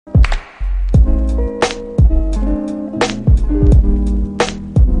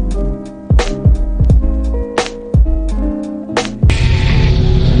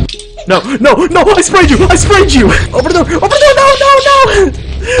No, no, no! I sprayed you! I sprayed you! Open the door! Open the door! No, no, no!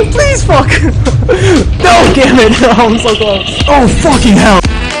 Please, fuck! No, damn it! Oh, I'm so close. Oh, fucking hell!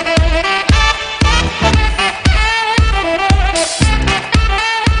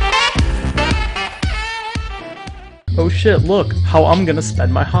 Oh shit, look, how I'm gonna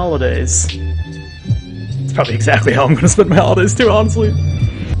spend my holidays. It's probably exactly how I'm gonna spend my holidays too, honestly.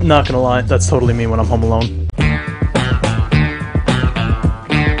 Not gonna lie, that's totally me when I'm home alone.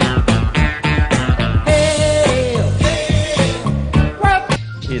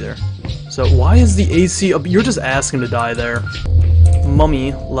 Either. So why is the AC up? You're just asking to die there.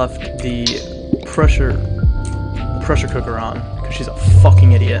 Mummy left the pressure cooker on because she's a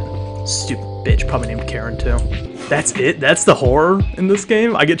fucking idiot. Stupid bitch, probably named Karen too. That's it? That's the horror in this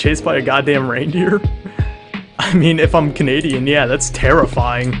game? I get chased by a goddamn reindeer? I mean, if I'm Canadian, yeah, that's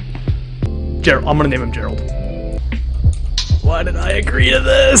terrifying. Gerald, I'm gonna name him Gerald. Why did I agree to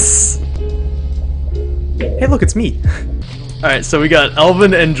this? Hey, look, it's me. Alright, so we got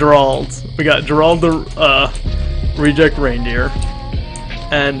Elvin and Gerald. We got Gerald the, reject reindeer.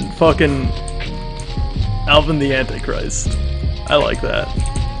 And fucking Elvin the Antichrist. I like that.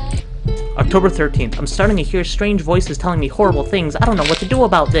 October 13th. I'm starting to hear strange voices telling me horrible things. I don't know what to do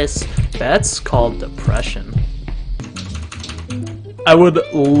about this. That's called depression. I would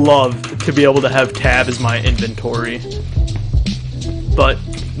love to be able to have tab as my inventory. But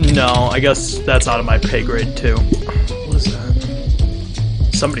no, I guess that's out of my pay grade too. What is that?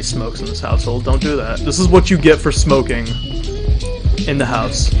 Somebody smokes in this household. Don't do that. This is what you get for smoking in the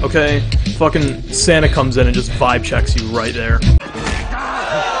house, okay? Fucking Santa comes in and just vibe checks you right there.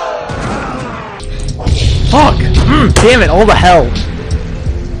 Fuck! Damn it, all the hell!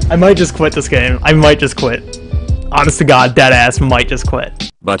 I might just quit this game. I might just quit. Honest to God, deadass might just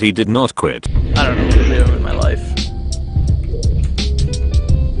quit. But he did not quit. I don't know what to do in my life.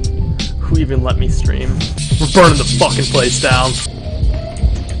 Who even let me stream? We're burning the fucking place down.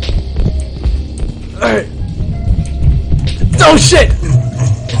 Alright. Oh shit!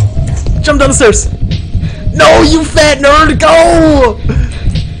 Jump down the stairs! No, you fat nerd, go!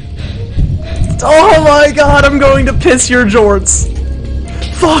 Oh my god, I'm going to piss your jorts.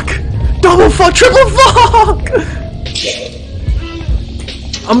 Fuck! Double fuck, triple fuck!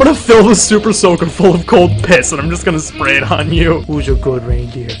 I'm gonna fill the super soaker full of cold piss and I'm just gonna spray it on you. Who's your good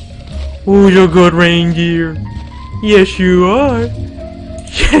reindeer? Who's your good reindeer? Yes you are.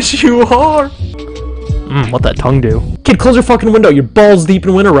 Yes you are. What that tongue do? Kid, close your fucking window. You're balls deep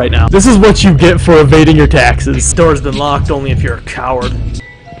in winter right now. This is what you get for evading your taxes. Door's been locked only if you're a coward.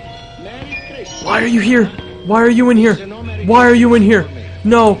 Why are you here? Why are you in here? Why are you in here?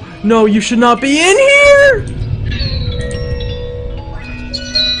 No, no, you should not be in here!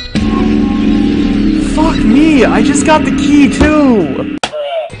 Fuck me, I just got the key too!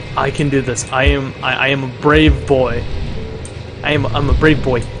 I can do this. I am a brave boy. I'm a brave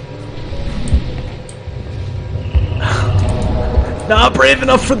boy. Not brave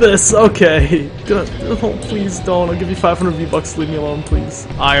enough for this, okay. Oh, please don't. I'll give you 500 V-Bucks, leave me alone, please.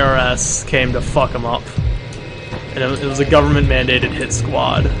 IRS came to fuck him up. And it was a government-mandated hit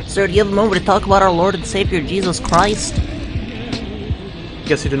squad. Sir, do you have a moment to talk about our Lord and Savior, Jesus Christ?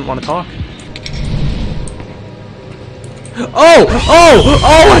 Guess you didn't want to talk. Oh! Oh!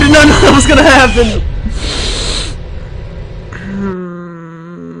 Oh! I did not know that was gonna happen!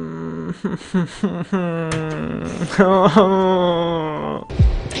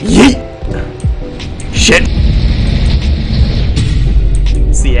 Yeet! Shit!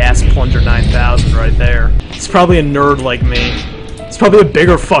 It's the ass plunger 9000 right there. It's probably a nerd like me. It's probably a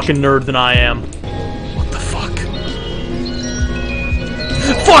bigger fucking nerd than I am. What the fuck?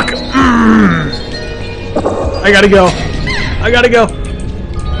 Fuck! I gotta go. I gotta go.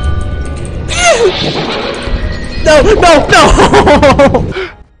 No! No! No!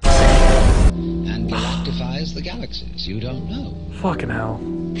 Galactifies the galaxies, you don't know. Fucking hell.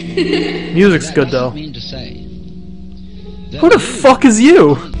 Music's good though. Mean to say. Who the fuck is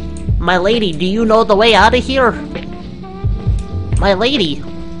you? My lady, do you know the way out of here? My lady.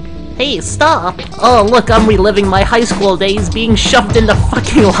 Hey, stop. Oh, look, I'm reliving my high school days being shoved into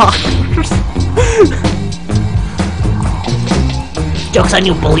fucking lockers. Joke's on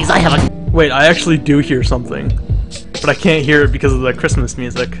you bullies, I have a... Wait, I actually do hear something. But I can't hear it because of the Christmas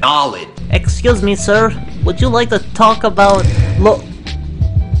music. Solid. Excuse me, sir. Would you like to talk about...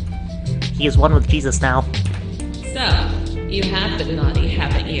 He is one with Jesus now. So, you have been naughty,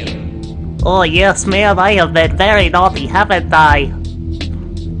 haven't you? Oh yes, ma'am, I have been very naughty, haven't I?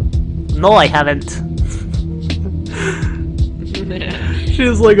 No, I haven't. She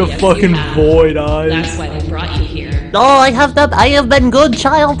has like a Yes, fucking you have. void eyes. That's why they brought you here. Oh, I have been good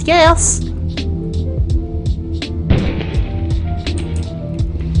child, yes.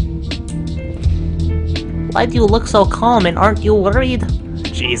 Why do you look so calm and aren't you worried?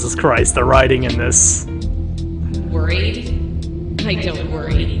 Jesus Christ, the writing in this. Worried? I don't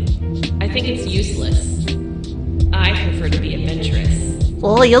worry. I think it's useless. I prefer to be adventurous.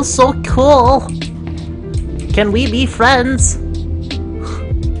 Oh, you're so cool. Can we be friends?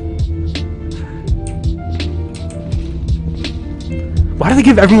 Why do they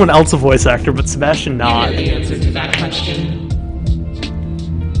give everyone else a voice actor but Sebastian You know not? the answer to that question.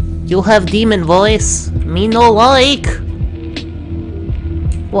 You have demon voice. Me no like.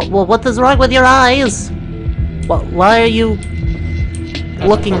 What is wrong with your eyes? Why are you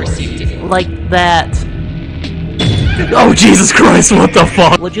looking Of course you do. like that? Oh Jesus Christ, what the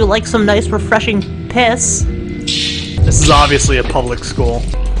fuck? Would you like some nice refreshing piss? This is obviously a public school.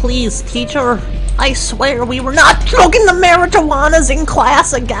 Please, teacher. I swear we were not smoking the marijuanas in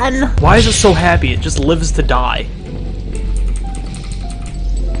class again. Why is it so happy? It just lives to die.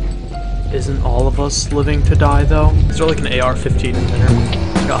 Isn't all of us living to die, though? Is there like an AR-15 in there?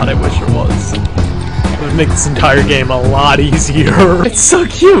 God, I wish there was. It would make this entire game a lot easier. It's so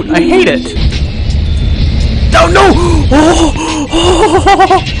cute! I hate it! Oh, no!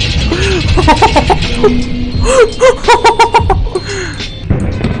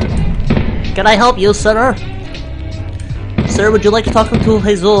 Can I help you, sir? Sir, would you like to talk to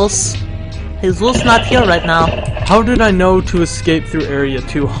Jesus? Jesus not here right now. How did I know to escape through Area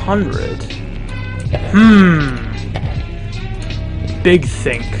 200? Big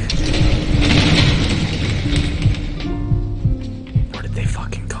think. Where did they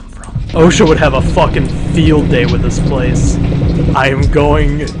fucking come from? OSHA would have a fucking field day with this place. I am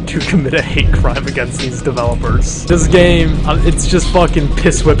going to commit a hate crime against these developers. This game, it's just fucking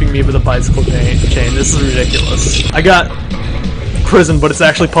piss whipping me with a bicycle chain. This is ridiculous. I got prison, but it's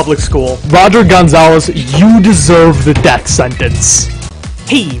actually public school. Roger Gonzalez, you deserve the death sentence.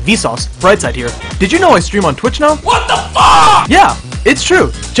 Hey, Vsauce, Brightside here. Did you know I stream on Twitch now? What the fuck? Yeah, it's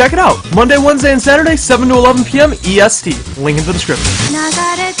true. Check it out. Monday, Wednesday, and Saturday, 7 to 11 p.m. EST. Link in the description. 流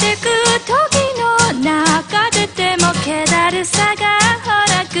れてく時の中ででも気だるさがほ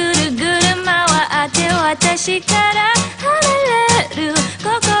らぐるぐる回って私から